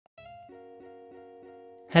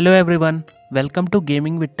Hello everyone, welcome to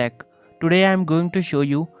Gaming with Tech. Today I am going to show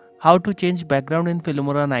you how to change background in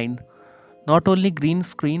Filmora 9. Not only green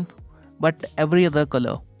screen but every other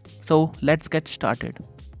color. So let's get started.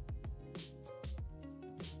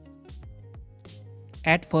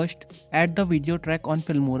 At first, add the video track on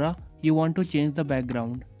Filmora you want to change the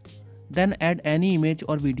background. Then add any image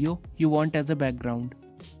or video you want as a background.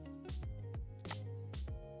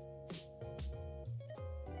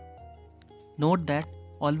 Note that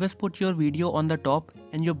always put your video on the top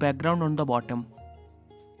and your background on the bottom.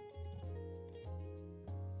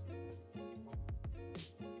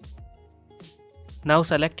 Now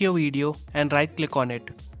select your video and right click on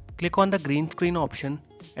it. Click on the green screen option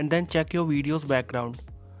and then check your video's background.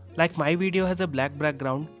 Like my video has a black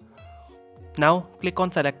background. Now click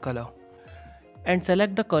on select color and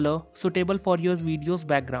select the color suitable for your video's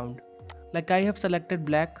background. Like I have selected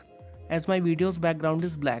black as my video's background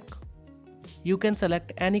is black. You can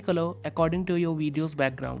select any color according to your video's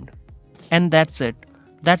background. And that's it.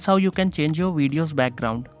 That's how you can change your video's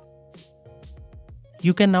background.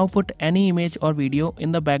 You can now put any image or video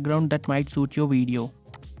in the background that might suit your video.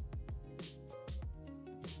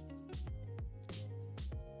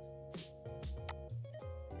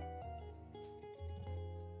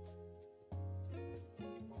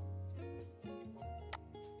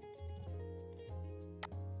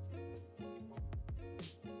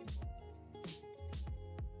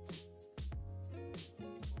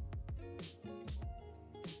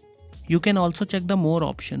 You can also check the more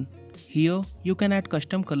option. Here you can add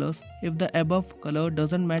custom colors if the above color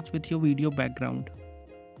doesn't match with your video background.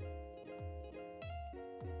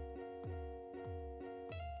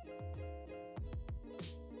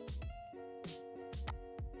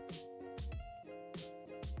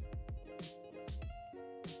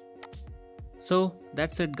 So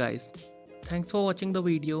that's it guys. Thanks for watching the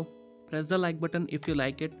video. Press the like button if you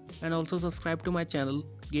like it and also subscribe to my channel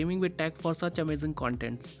Gaming with Tech for such amazing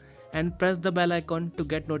contents. And press the bell icon to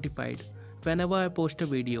get notified whenever I post a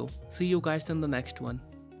video. See you guys in the next one.